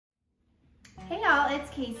it's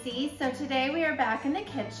Casey. So today we are back in the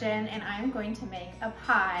kitchen and I'm going to make a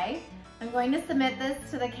pie. I'm going to submit this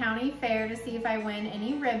to the county fair to see if I win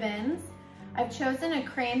any ribbons. I've chosen a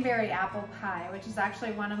cranberry apple pie, which is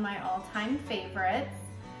actually one of my all-time favorites.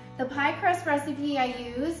 The pie crust recipe I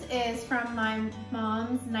use is from my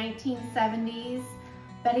mom's 1970s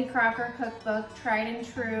Betty Crocker cookbook, tried and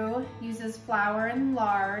true, uses flour and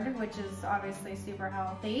lard, which is obviously super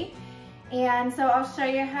healthy. And so I'll show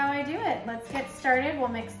you how I do it. Let's get started. We'll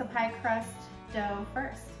mix the pie crust dough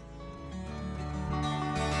first.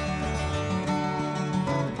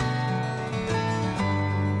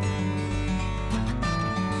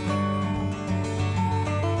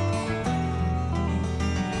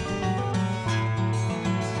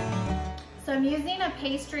 So I'm using a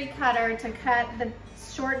pastry cutter to cut the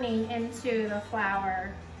shortening into the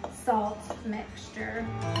flour salt mixture.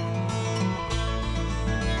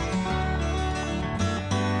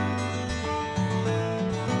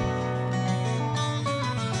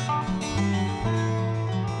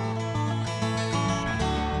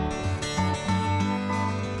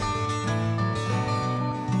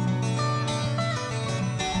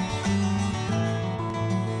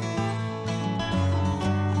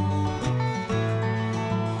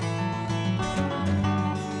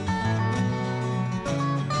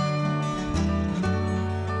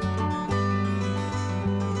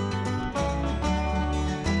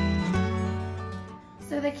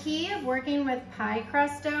 So the key of working with pie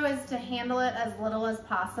crust dough is to handle it as little as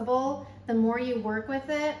possible. The more you work with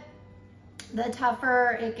it, the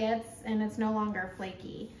tougher it gets and it's no longer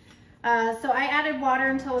flaky. So I added water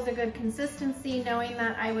until it was a good consistency, knowing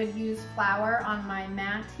that I would use flour on my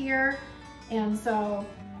mat here. And so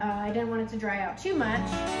I didn't want it to dry out too much.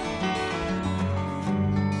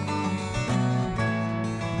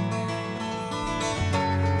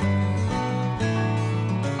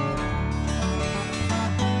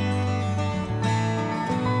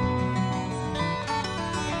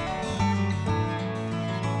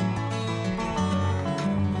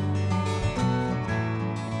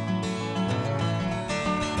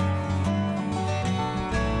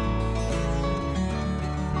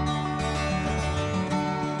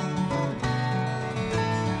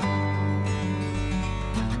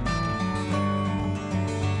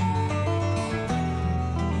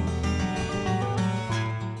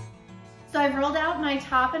 So I've rolled out my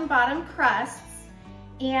top and bottom crusts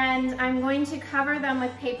and I'm going to cover them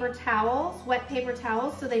with paper towels, wet paper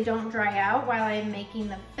towels, so they don't dry out while I'm making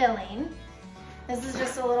the filling. This is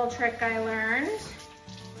just a little trick I learned.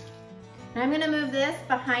 And I'm gonna move this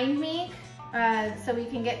behind me so we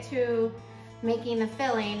can get to making the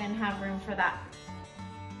filling and have room for that.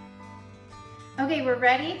 Okay, we're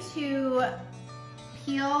ready to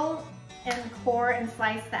peel and core and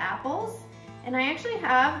slice the apples. And I actually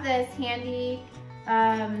have this handy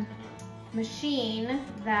machine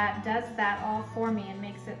that does that all for me and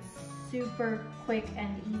makes it super quick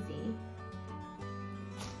and easy.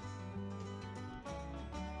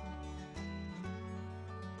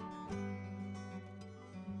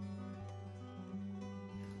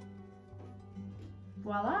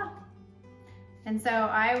 Voila. And so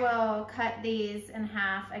I will cut these in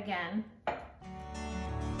half again.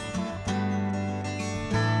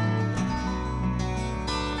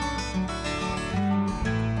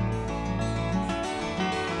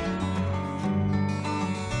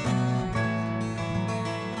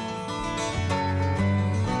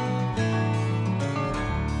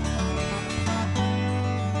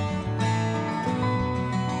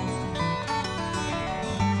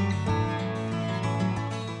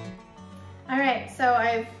 So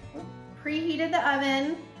I've preheated the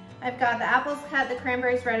oven. I've got the apples cut, the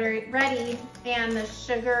cranberries ready, and the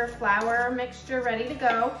sugar flour mixture ready to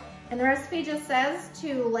go. And the recipe just says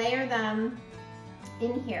to layer them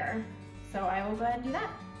in here. So I will go ahead and do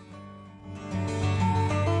that.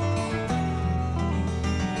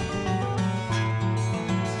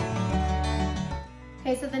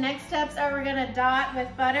 Okay, so the next steps are we're gonna dot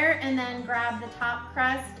with butter and then grab the top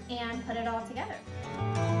crust and put it all together.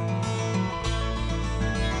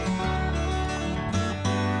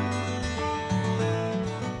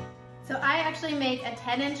 So I actually make a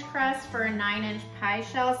 10-inch crust for a 9-inch pie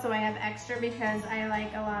shell, so I have extra because I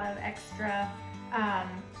like a lot of extra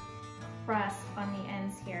crust on the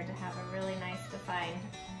ends here to have a really nice defined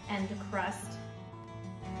end crust.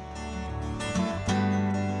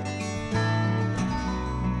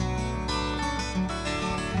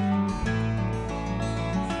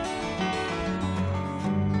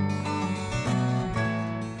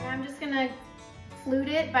 I'm just gonna flute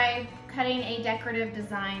it by cutting a decorative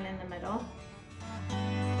design in the middle.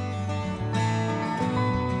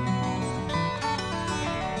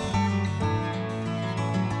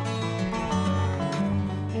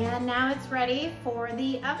 now it's ready for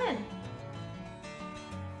the oven.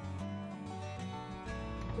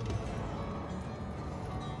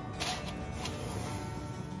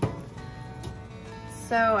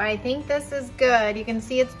 So I think this is good. You can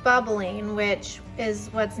see it's bubbling, which is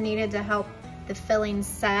what's needed to help the filling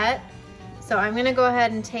set. So I'm gonna go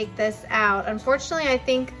ahead and take this out. Unfortunately, I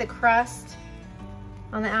think the crust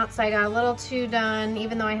on the outside got a little too done,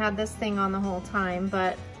 even though I had this thing on the whole time,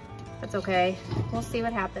 but that's okay. We'll see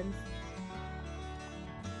what happens.